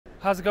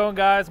How's it going,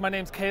 guys? My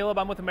name's Caleb.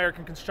 I'm with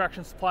American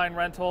Construction Supply and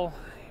Rental.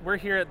 We're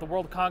here at the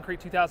World of Concrete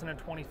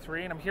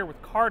 2023, and I'm here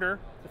with Carter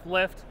with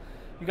Lift.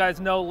 You guys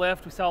know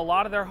Lift. We sell a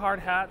lot of their hard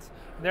hats.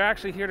 They're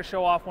actually here to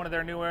show off one of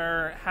their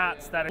newer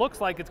hats that it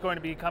looks like it's going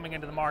to be coming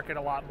into the market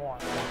a lot more.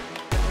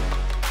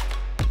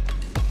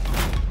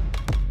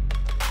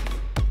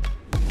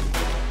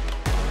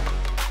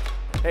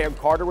 Hey, I'm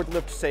Carter with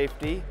Lift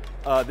Safety.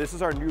 This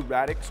is our new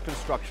RADIX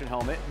construction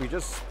helmet. We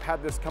just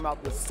had this come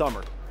out this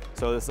summer.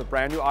 So this is a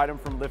brand new item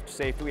from Lift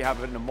Safety. We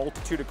have it in a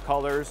multitude of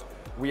colors.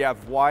 We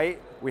have white,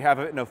 we have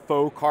it in a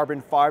faux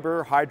carbon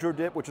fiber hydro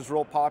dip, which is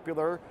real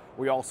popular.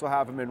 We also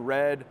have them in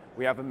red,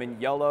 we have them in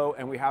yellow,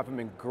 and we have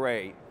them in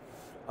gray.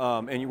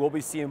 And you will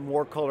be seeing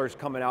more colors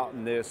coming out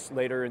in this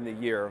later in the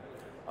year.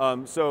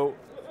 So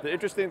the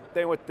interesting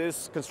thing with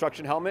this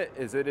construction helmet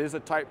is it is a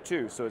Type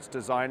 2, so it's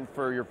designed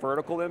for your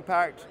vertical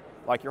impact,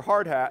 like your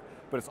hard hat,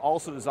 but it's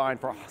also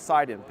designed for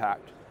side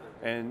impact.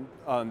 And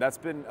that's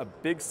been a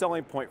big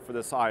selling point for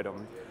this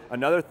item.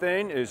 Another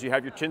thing is you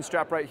have your chin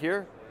strap right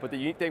here, but the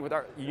unique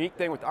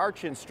thing with our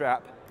chin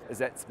strap is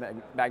that it's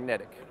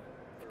magnetic.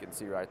 You can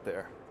see right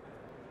there.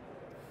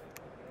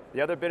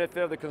 The other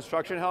benefit of the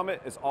construction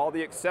helmet is all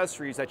the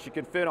accessories that you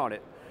can fit on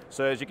it.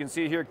 So as you can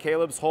see here,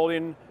 Caleb's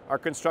holding our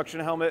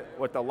construction helmet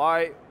with the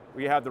light.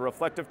 We have the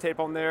reflective tape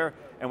on there,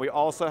 and we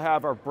also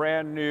have our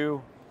brand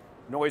new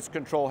noise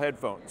control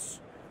headphones.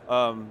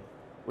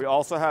 We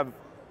also have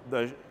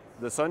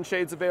the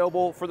sunshades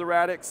available for the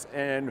RADIX,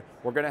 and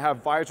we're going to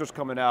have visors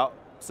coming out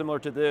similar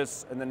to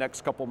this in the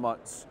next couple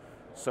months.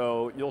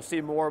 So you'll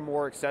see more and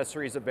more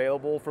accessories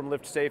available from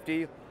Lift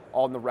Safety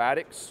on the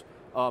RADIX.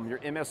 Your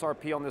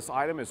MSRP on this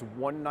item is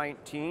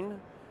 $119,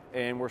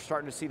 and we're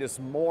starting to see this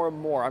more and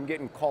more. I'm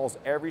getting calls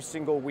every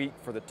single week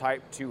for the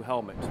Type 2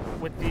 helmet.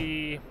 With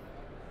the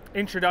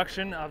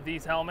introduction of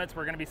these helmets,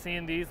 we're going to be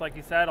seeing these, like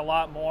you said, a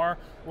lot more.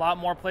 A lot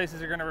more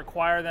places are going to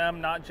require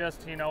them, not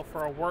just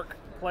for a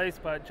workplace,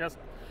 but just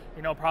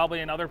probably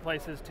in other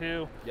places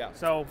too. Yeah.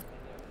 So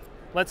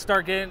let's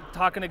start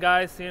talking to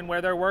guys, seeing where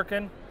they're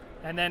working,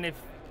 and then if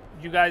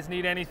you guys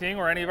need anything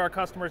or any of our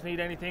customers need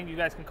anything, you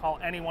guys can call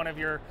any one of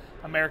your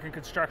American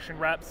Construction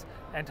reps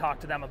and talk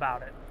to them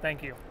about it.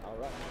 Thank you. All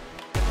right.